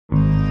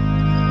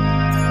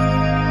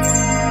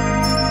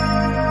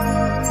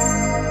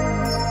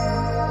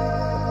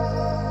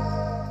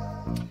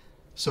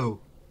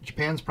So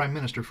Japan's prime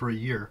minister for a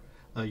year,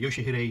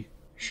 Yoshihide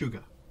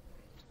Suga,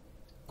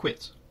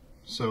 quits.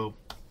 So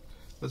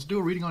let's do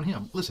a reading on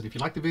him. Listen, if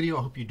you like the video,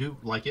 I hope you do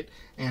like it.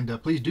 And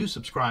please do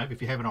subscribe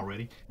if you haven't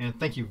already. And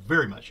thank you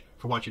very much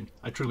for watching.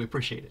 I truly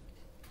appreciate it.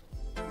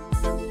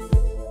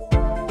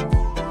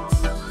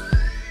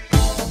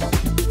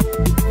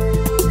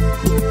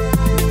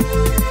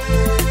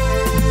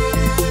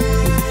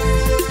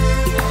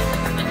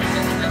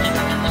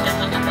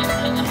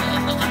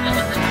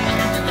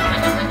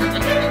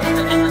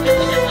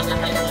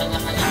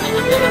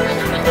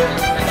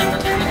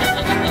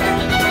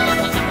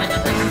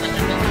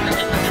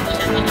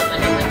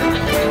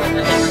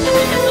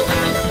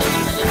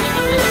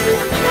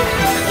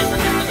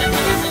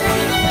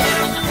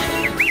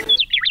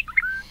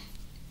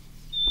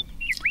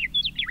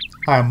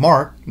 Hi, I'm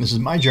Mark, and this is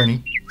my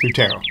journey through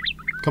tarot.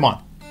 Come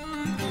on.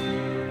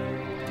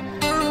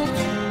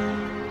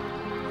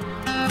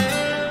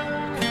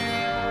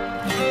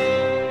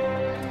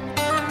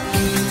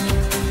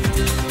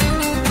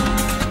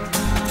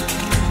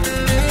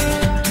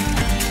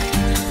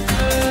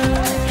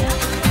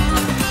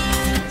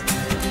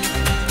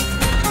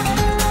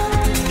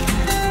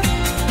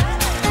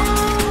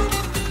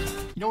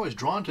 I was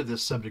drawn to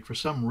this subject for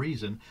some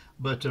reason,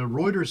 but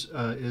Reuters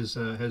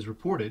has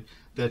reported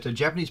that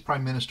Japanese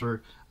Prime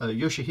Minister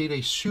Yoshihide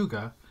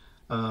Suga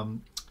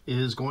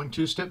is going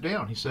to step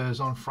down, he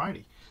says, on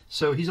Friday.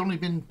 So he's only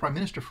been Prime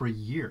Minister for a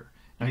year.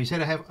 Now, he's had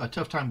to have a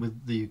tough time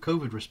with the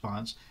COVID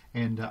response,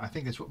 and I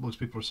think that's what most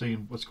people are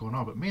saying, what's going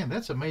on. But man,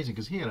 that's amazing,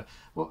 because he had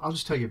well, I'll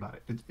just tell you about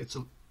it.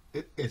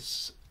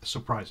 It's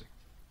surprising.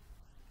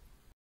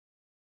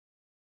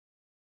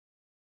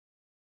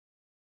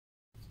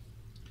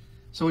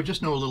 So I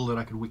just know a little that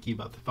I could wiki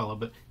about the fellow,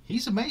 but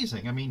he's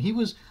amazing. I mean, I think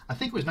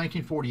it was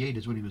 1948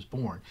 is when he was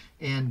born.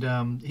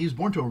 And he was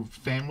born to a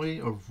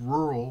family of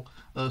rural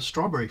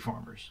strawberry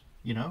farmers,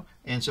 you know?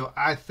 And so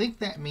I think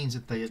that means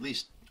that they at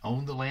least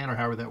owned the land, or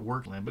however that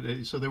worked land.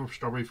 But so they were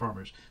strawberry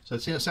farmers. So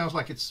it sounds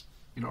like it's,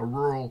 you know, a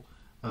rural,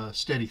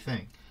 steady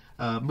thing.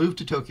 Moved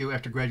to Tokyo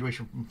after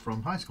graduation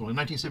from high school. In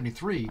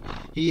 1973,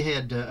 he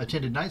had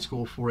attended night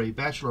school for a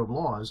Bachelor of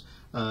Laws,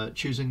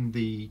 choosing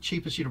the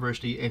cheapest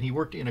university, and he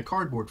worked in a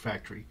cardboard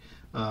factory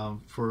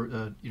for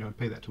to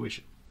pay that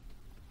tuition.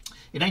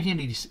 In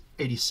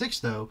 1986,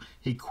 though,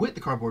 he quit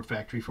the cardboard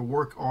factory for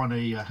work on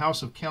a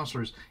House of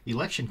Councilors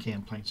election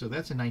campaign. So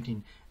that's in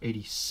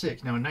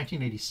 1986. Now, in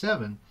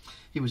 1987,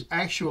 he was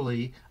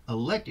actually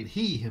elected.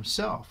 He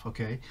himself,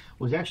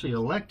 was actually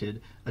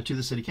elected to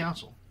the city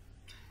council.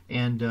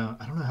 And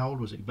I don't know how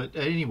old was he, but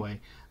anyway,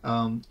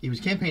 he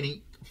was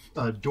campaigning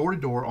door to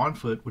door on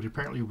foot, which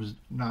apparently was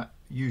not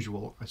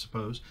usual, I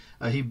suppose.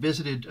 He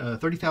visited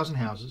 30,000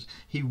 houses.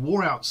 He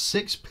wore out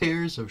 6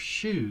 pairs of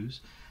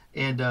shoes,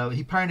 and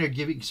he pioneered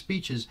giving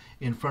speeches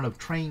in front of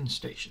train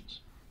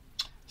stations.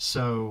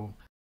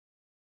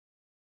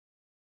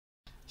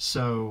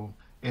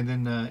 And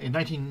then in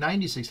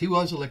 1996, he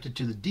was elected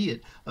to the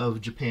Diet of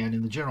Japan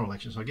in the general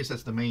election. So I guess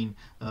that's the main,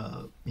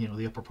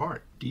 the upper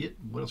part. Diet,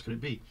 what else could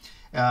it be?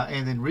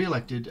 And then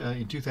re-elected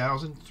in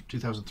 2000,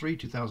 2003,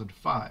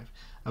 2005.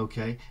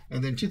 Okay,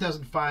 and then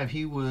 2005,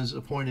 he was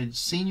appointed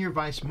Senior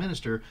Vice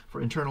Minister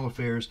for Internal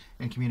Affairs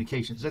and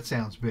Communications. That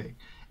sounds big.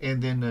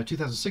 And then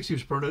 2006, he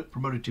was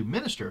promoted to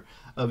Minister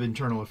of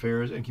Internal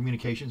Affairs and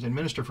Communications and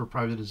Minister for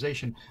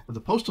Privatization of the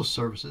Postal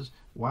Services.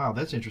 Wow,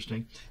 that's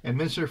interesting. And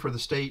Minister for the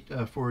State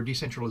for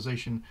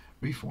Decentralization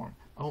Reform.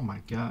 Oh my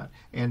God.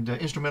 And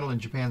instrumental in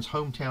Japan's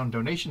hometown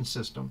donation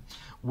system,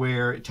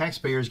 where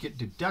taxpayers get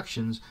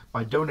deductions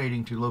by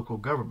donating to local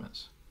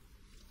governments.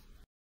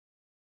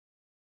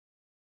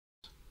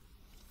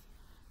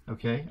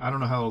 Okay, I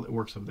don't know how it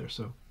works over there.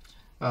 So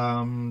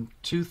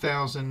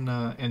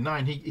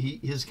 2009,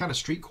 his kind of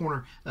street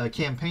corner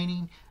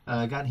campaigning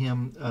got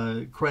him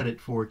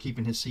credit for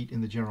keeping his seat in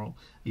the general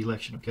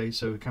election. Okay,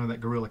 so kind of that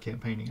guerrilla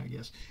campaigning, I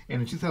guess.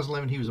 And in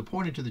 2011, he was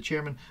appointed to the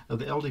chairman of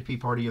the LDP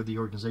party of the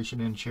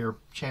organization and chair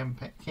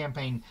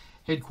campaign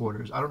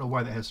headquarters. I don't know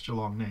why that has such a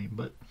long name,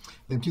 but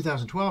then in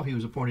 2012, he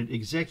was appointed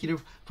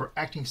executive for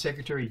acting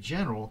secretary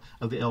general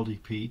of the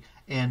LDP,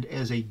 and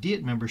as a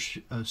Diet member, is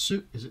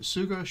it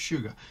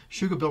Suga?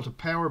 Suga built a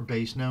power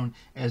base known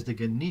as the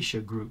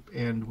Ganesha Group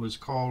and was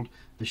called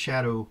the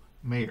Shadow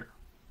Mayor.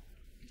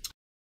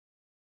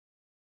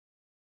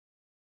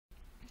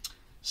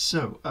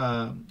 So,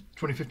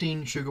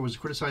 2015, Suga was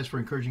criticized for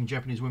encouraging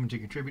Japanese women to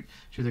contribute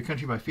to their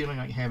country by feeling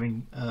like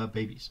having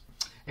babies.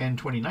 And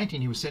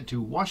 2019, he was sent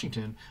to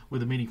Washington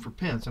with a meeting for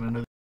Pence, and I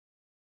know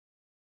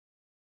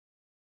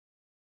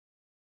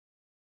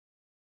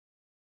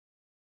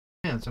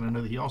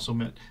that he also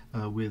met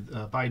with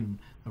Biden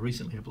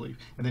recently, I believe.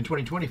 And then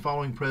 2020,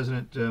 following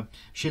President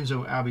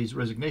Shinzo Abe's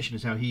resignation,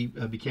 is how he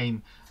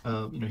became,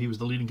 he was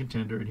the leading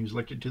contender, and he was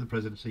elected to the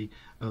presidency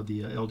of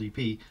the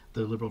LDP,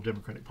 the Liberal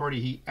Democratic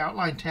Party. He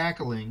outlined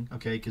tackling,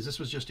 because this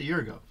was just a year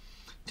ago,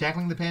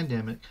 tackling the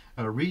pandemic,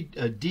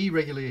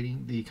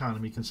 deregulating the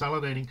economy,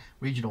 consolidating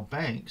regional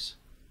banks,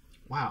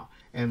 wow,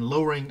 and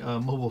lowering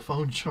mobile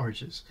phone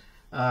charges.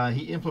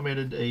 He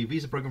implemented a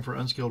visa program for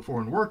unskilled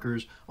foreign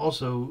workers.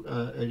 Also,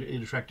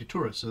 it attracted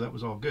tourists, so that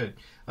was all good.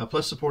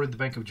 Plus, supported the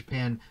Bank of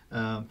Japan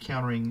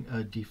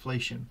countering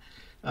deflation.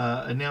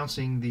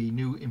 Announcing the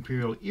new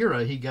imperial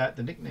era, he got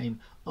the nickname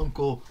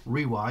Uncle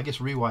Rewa. I guess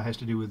Rewa has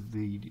to do with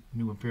the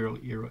new imperial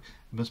era. It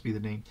must be the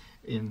name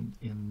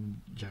in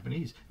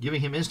Japanese,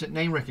 giving him instant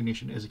name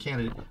recognition as a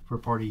candidate for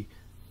party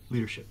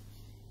leadership.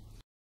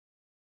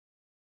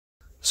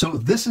 So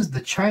this is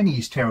the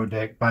Chinese tarot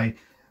deck by,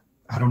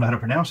 I don't know how to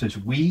pronounce this,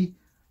 Wei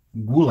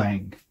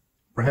Wulang.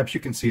 Perhaps you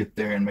can see it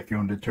there and make your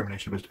own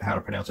determination as to how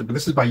to pronounce it. But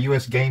this is by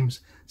U.S.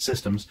 Games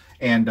Systems.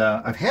 And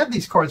I've had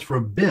these cards for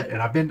a bit,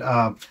 and I've been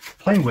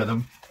playing with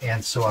them.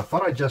 And so I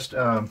thought I'd just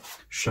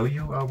show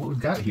you what we've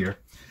got here.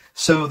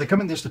 So they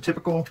come in just a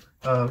typical,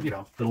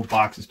 little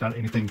box. It's not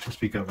anything to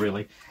speak of,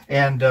 really.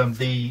 And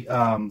the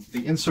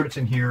inserts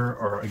in here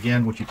are,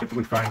 again, what you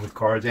typically find with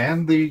cards.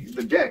 And the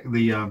deck,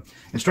 the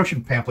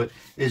instruction pamphlet,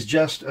 is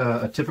just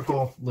a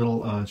typical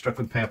little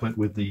instruction pamphlet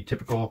with the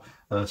typical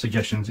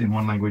suggestions in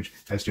one language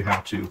as to how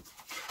to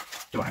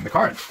design the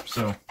cards.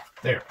 So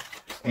there.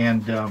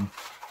 And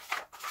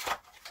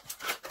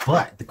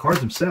but the cards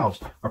themselves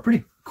are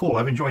pretty cool.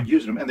 I've enjoyed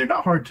using them, and they're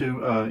not hard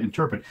to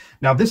interpret.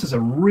 Now, this is a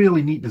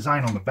really neat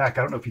design on the back.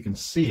 I don't know if you can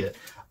see it,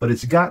 but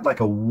it's got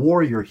like a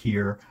warrior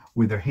here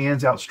with their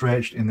hands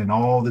outstretched, and then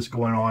all this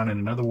going on,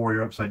 and another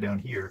warrior upside down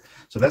here.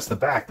 So that's the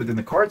back. But then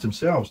the cards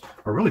themselves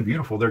are really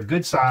beautiful. They're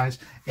good size,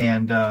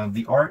 and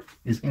the art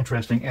is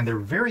interesting, and they're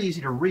very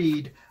easy to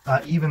read,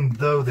 even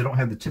though they don't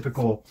have the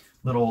typical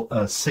little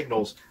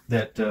signals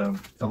that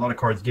a lot of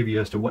cards give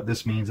you as to what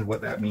this means and what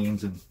that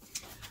means, and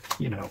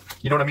you know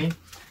what I mean.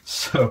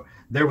 So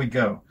there we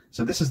go.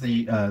 So this is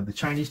the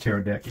Chinese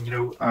tarot deck,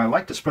 and I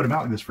like to spread them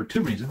out like this for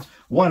two reasons.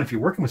 One, if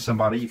you're working with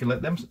somebody, you can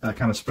let them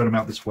kind of spread them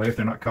out this way if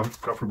they're not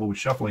comfortable with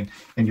shuffling,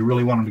 and you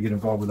really want them to get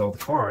involved with all the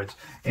cards.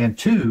 And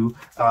two,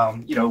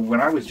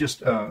 when I was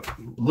just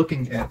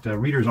looking at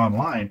readers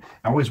online,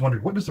 I always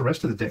wondered, what does the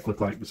rest of the deck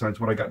look like besides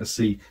what I got to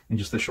see in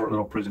just this short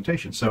little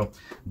presentation? So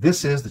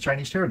this is the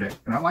Chinese tarot deck,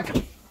 and I like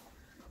it.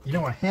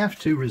 I have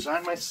to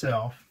resign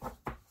myself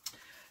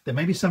that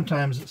maybe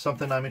sometimes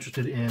something I'm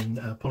interested in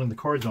pulling the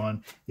cards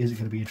on isn't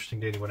going to be interesting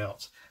to anyone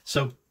else.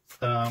 So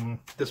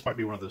this might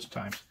be one of those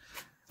times.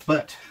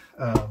 But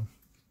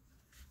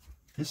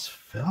this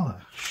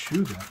fella,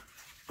 Suga,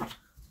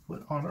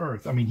 what on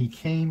earth? I mean, he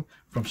came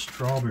from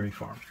strawberry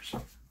farmers,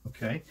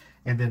 okay?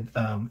 And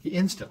then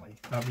instantly,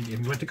 he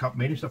went to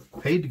made himself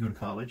paid to go to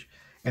college,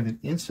 and then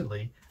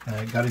instantly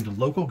got into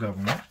local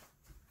government,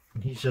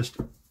 and he's just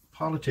a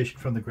politician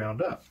from the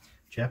ground up,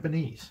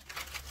 Japanese.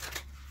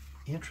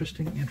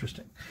 Interesting.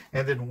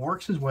 And then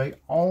works his way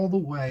all the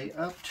way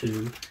up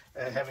to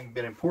having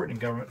been important in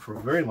government for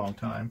a very long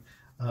time,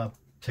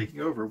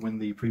 taking over when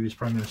the previous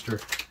prime minister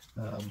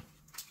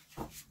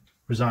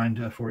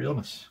resigned for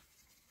illness,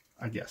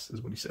 I guess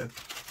is what he said.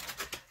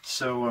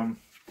 So,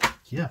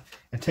 yeah,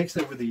 and takes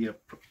over the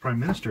prime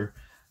minister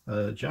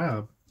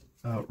job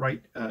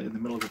right in the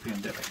middle of a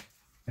pandemic.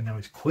 And now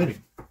he's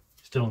quitting,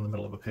 still in the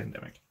middle of a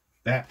pandemic.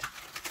 That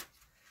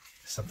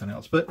is something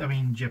else. But, I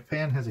mean,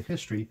 Japan has a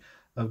history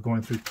of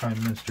going through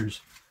prime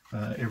ministers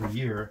every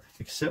year,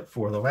 except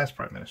for the last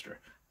prime minister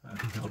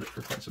who held it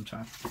for quite some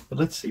time. But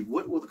let's see,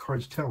 what will the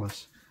cards tell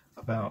us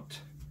about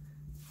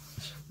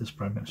this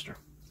prime minister?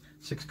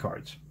 6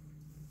 cards.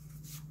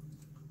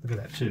 Look at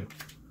that, 2,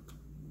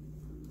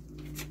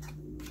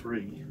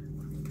 3,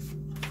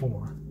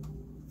 4,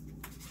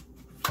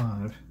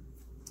 5,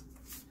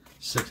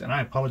 6. And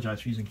I apologize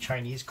for using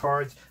Chinese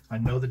cards. I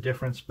know the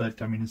difference,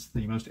 but I mean, it's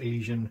the most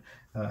Asian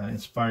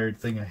inspired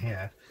thing I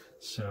had.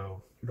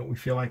 So don't we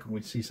feel like when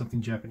we see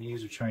something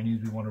Japanese or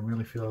Chinese, we want to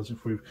really feel as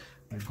if we've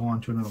gone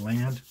to another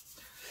land?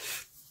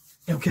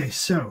 Okay,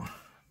 so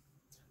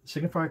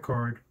signify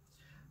card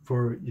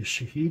for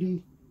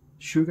Yoshihide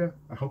Suga.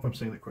 I hope I'm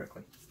saying that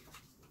correctly.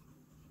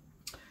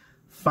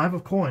 5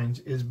 of coins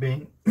is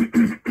being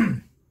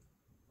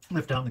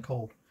left out in the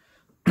cold.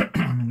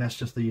 And that's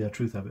just the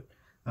truth of it.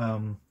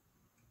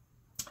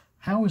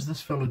 How is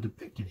this fellow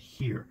depicted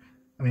here?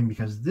 I mean,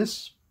 because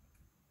this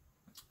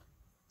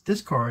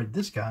card,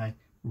 this guy,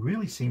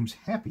 really seems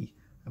happy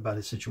about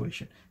his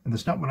situation. And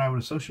that's not what I would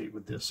associate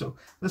with this. So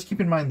let's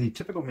keep in mind the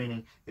typical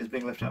meaning is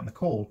being left out in the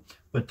cold.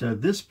 But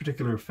this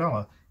particular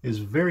fella is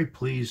very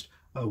pleased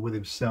with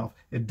himself.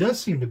 It does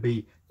seem to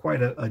be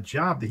quite a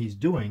job that he's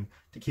doing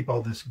to keep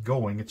all this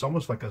going. It's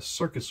almost like a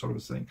circus sort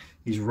of thing.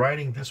 He's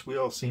riding this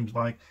wheel, it seems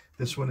like.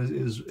 This one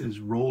is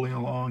rolling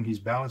along. He's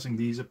balancing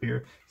these up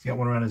here. He's got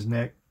one around his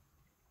neck.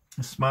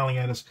 He's smiling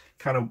at us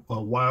kind of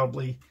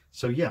wildly.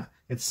 So yeah,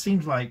 it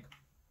seems like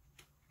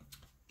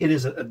it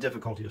is a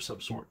difficulty of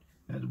some sort,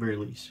 at the very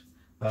least.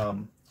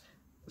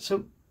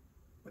 So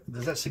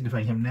does that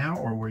signify him now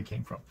or where he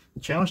came from? The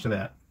challenge to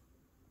that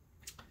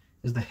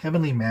is the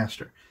Heavenly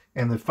Master,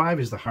 and the 5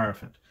 is the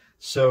Hierophant.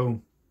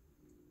 So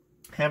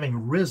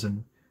having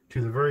risen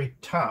to the very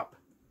top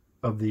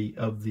of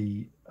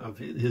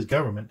his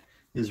government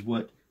is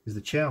what is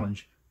the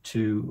challenge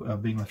to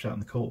being left out in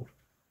the cold.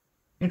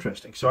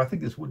 interesting. So I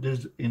think this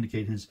does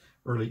indicate his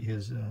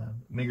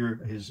meager,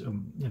 his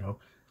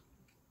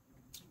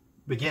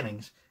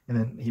beginnings, and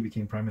then he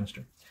became prime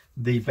minister.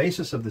 The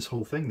basis of this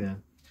whole thing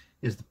then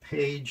is the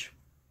Page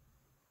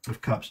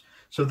of Cups.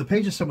 So the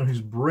Page is someone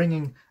who's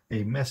bringing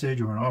a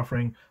message or an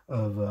offering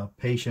of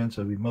patience,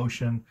 of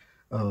emotion,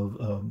 of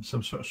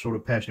some sort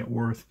of passionate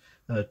worth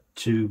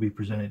to be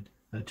presented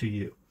to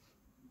you.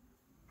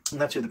 And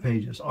that's who the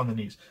Page is, on the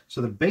knees.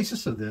 So the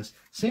basis of this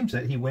seems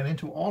that he went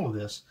into all of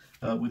this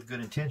with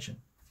good intention,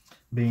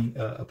 being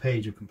a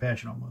page of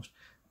compassion almost.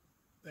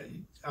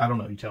 I don't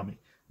know, you tell me.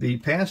 The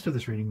past of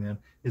this reading then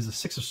is the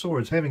Six of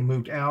Swords, having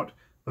moved out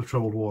of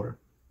troubled water.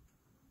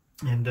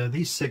 And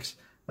these six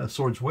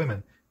swords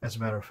women, as a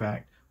matter of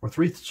fact, or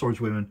three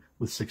swords women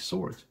with six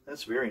swords.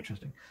 That's very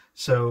interesting.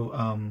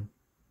 So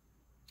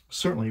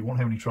certainly you won't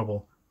have any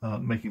trouble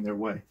making their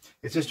way.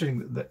 It's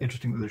interesting that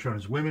they're shown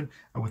as women.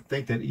 I would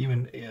think that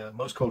even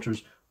most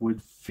cultures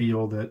would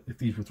feel that if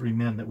these were three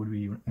men, that would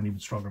be an even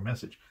stronger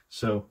message.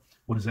 So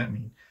what does that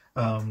mean?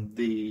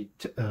 The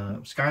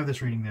sky of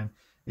this reading then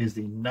is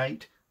the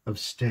Knight of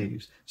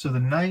Staves. So the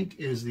knight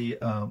is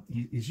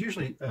he's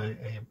usually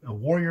a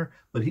warrior,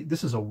 but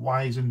this is a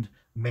wizened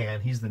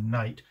man. He's the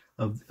knight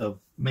of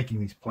making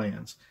these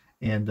plans.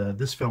 And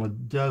this fellow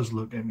does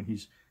look, I mean,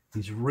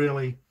 he's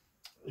really,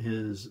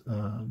 his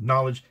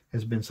knowledge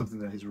has been something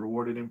that has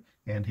rewarded him,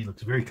 and he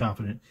looks very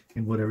confident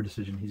in whatever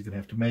decision he's going to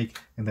have to make.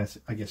 And that's,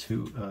 I guess,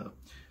 who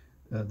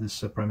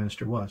this prime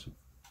minister was.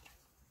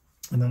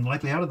 And then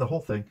likely out of the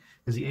whole thing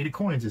is the Eight of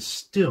Coins is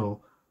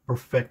still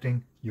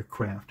perfecting your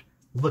craft.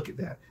 Look at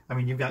that. I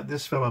mean, you've got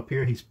this fellow up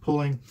here. He's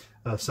pulling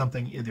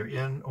something either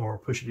in or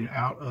pushing it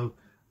out of,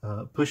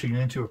 pushing it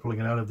into or pulling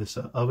it out of this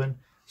oven.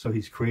 So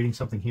he's creating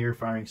something here,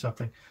 firing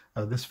something.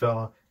 This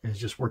fellow is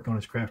just working on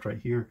his craft right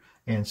here.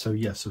 And so,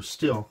 yes, so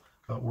still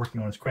working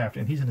on his craft.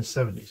 And he's in his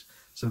 70s.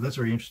 So that's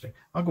very interesting.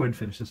 I'll go ahead and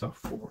finish this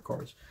off with 4 more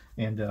cards.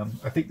 And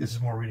I think this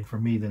is more reading for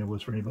me than it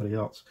was for anybody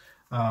else.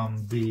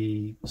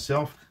 The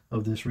self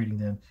of this reading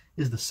then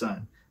is the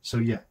sun. So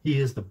yeah, he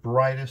is the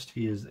brightest.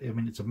 He is, I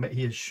mean,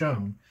 he has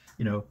shown,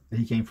 you know, that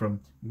he came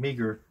from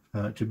meager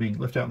to being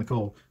left out in the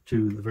cold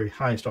to the very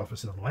highest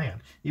office in the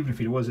land, even if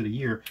he was at a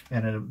year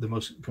and at the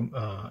most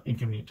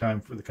inconvenient time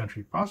for the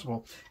country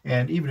possible.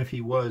 And even if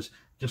he was,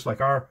 just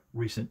like our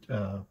recent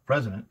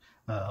president,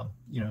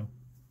 you know,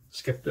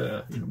 skipped,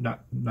 you know,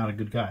 not a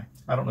good guy.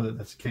 I don't know that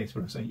that's the case,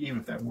 but I'm saying even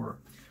if that were.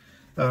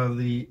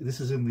 This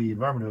is in the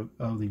environment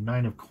of the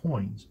Nine of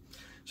Coins.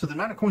 So the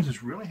Nine of Coins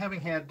is really having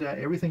had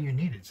everything you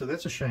needed. So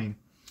that's a shame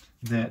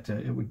that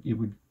it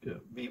would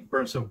be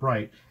burned so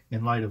bright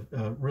in light of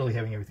really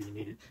having everything you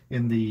needed.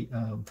 In the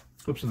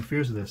hopes and the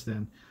fears of this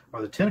then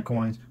are the Ten of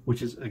Coins,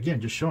 which is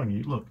again just showing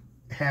you, look,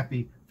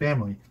 happy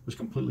family was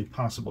completely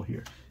possible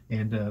here.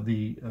 And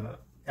the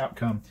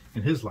outcome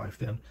in his life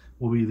then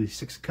will be the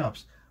Six of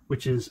Cups,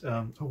 which is,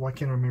 oh, I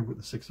can't remember what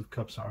the Six of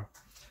Cups are.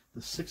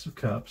 The Six of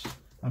Cups,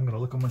 I'm going to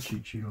look on my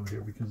cheat sheet over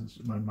here because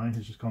my mind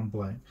has just gone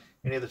blank.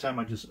 Any other time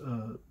I just,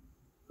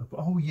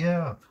 oh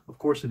yeah, of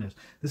course it is.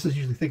 This is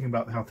usually thinking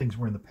about how things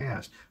were in the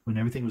past when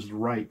everything was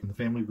right and the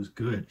family was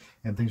good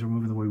and things were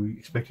moving the way we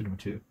expected them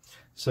to.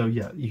 So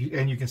yeah,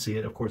 and you can see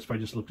it, of course, if I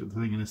just looked at the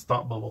thing in his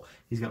thought bubble.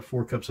 He's got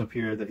 4 cups up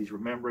here that he's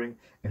remembering,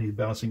 and he's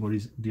balancing what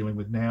he's dealing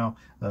with now,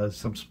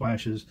 some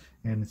splashes,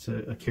 and it's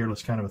a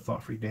careless kind of a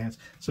thought-free dance.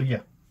 So yeah,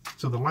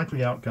 so the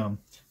likely outcome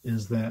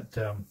is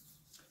that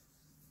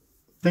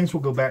things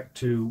will go back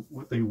to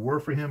what they were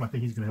for him. I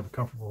think he's going to have a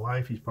comfortable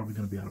life. He's probably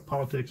going to be out of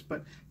politics,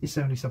 but he's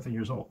 70-something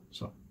years old.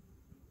 So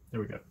there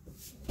we go.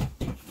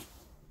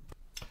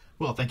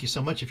 Well, thank you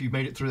so much if you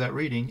made it through that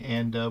reading,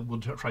 and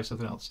we'll try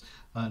something else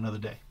another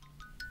day.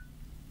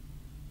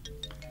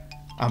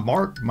 I'm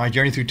Mark, My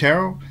Journey Through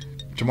Tarot.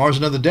 Tomorrow's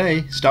another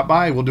day. Stop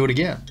by. We'll do it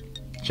again.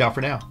 Ciao for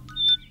now.